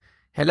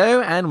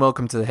Hello and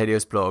welcome to the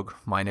Helios blog.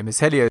 My name is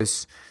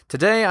Helios.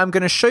 Today I'm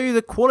going to show you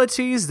the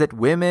qualities that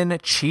women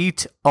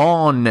cheat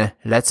on.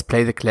 Let's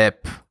play the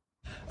clip.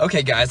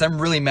 Okay guys,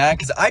 I'm really mad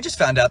because I just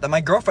found out that my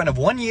girlfriend of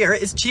 1 year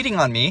is cheating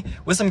on me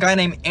with some guy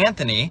named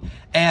Anthony,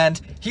 and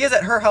he is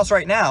at her house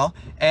right now,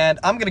 and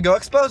I'm gonna go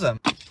expose him.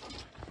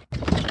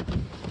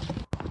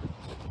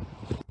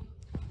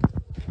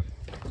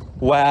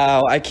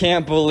 Wow, I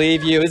can't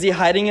believe you. Is he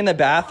hiding in the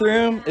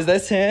bathroom? Is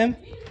this him?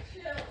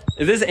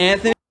 Is this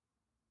Anthony?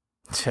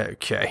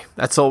 Okay,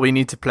 that's all we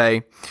need to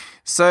play.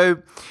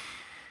 So,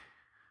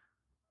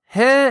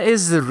 here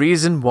is the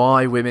reason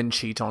why women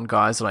cheat on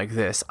guys like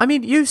this. I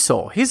mean, you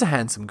saw, he's a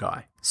handsome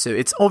guy, so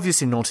it's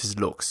obviously not his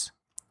looks.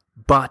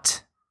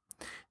 But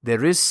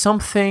there is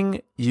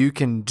something you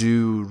can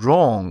do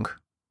wrong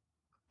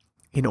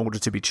in order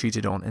to be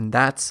cheated on, and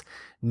that's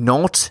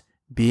not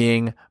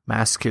being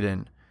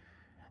masculine.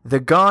 The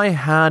guy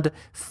had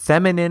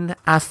feminine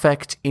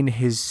affect in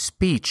his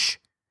speech.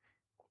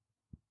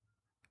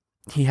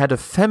 He had a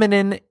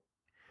feminine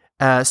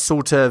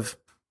sort of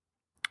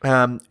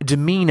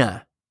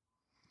demeanor.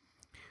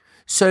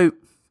 So,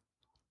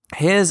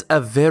 here's a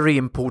very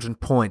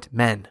important point,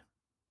 men.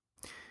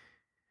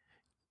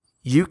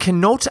 You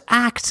cannot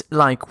act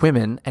like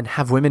women and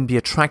have women be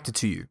attracted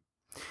to you.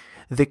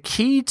 The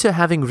key to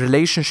having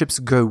relationships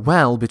go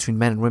well between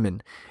men and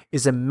women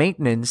is a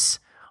maintenance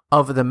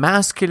of the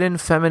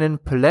masculine-feminine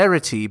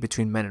polarity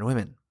between men and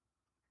women.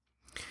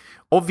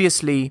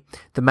 Obviously,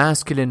 the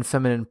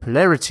masculine-feminine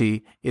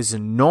polarity is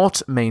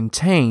not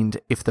maintained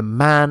if the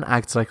man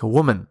acts like a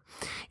woman.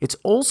 It's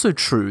also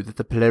true that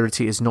the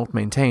polarity is not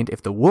maintained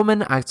if the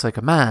woman acts like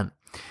a man.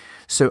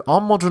 So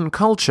our modern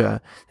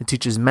culture that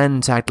teaches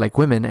men to act like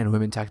women and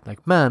women to act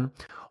like men,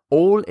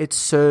 all it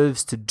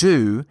serves to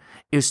do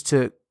is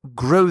to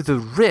grow the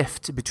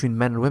rift between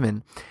men and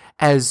women,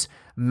 as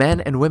men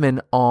and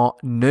women are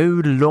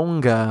no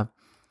longer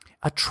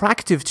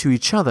attractive to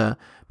each other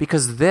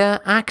because they're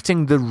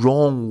acting the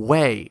wrong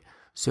way.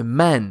 So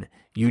men,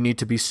 you need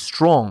to be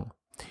strong.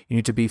 You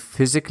need to be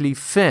physically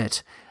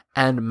fit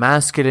and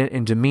masculine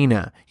in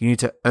demeanor. You need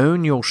to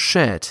own your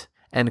shit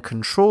and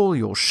control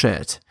your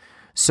shit.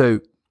 So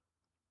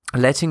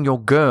letting your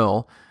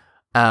girl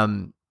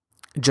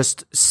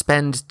just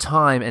spend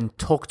time and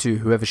talk to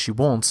whoever she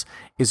wants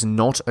is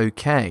not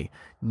okay.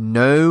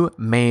 No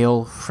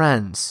male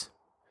friends,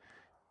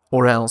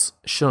 or else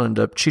she'll end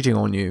up cheating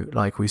on you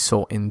like we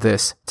saw in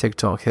this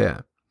TikTok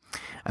here.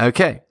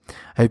 Okay,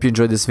 I hope you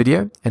enjoyed this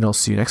video, and I'll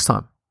see you next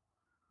time.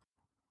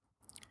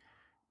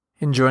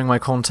 Enjoying my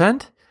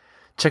content?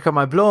 Check out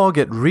my blog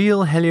at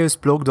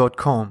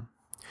realheliosblog.com.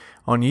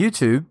 On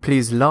YouTube,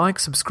 please like,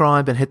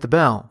 subscribe, and hit the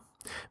bell.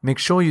 Make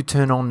sure you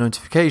turn on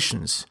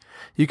notifications.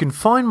 You can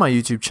find my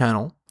YouTube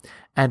channel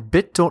at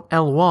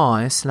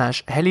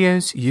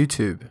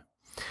bit.ly/HeliosYouTube.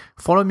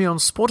 Follow me on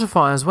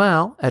Spotify as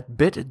well at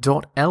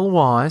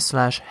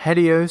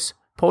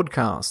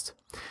bit.ly/HeliosPodcast.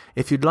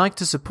 If you'd like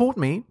to support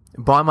me,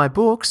 buy my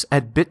books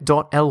at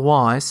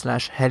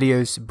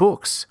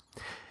bit.ly/HeliosBooks.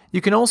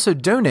 You can also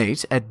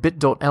donate at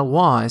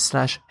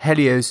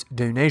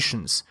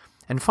bit.ly/HeliosDonations.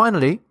 And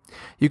finally,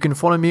 you can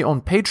follow me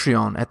on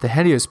Patreon at the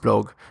Helios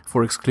blog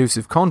for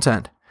exclusive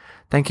content.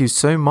 Thank you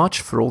so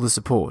much for all the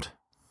support.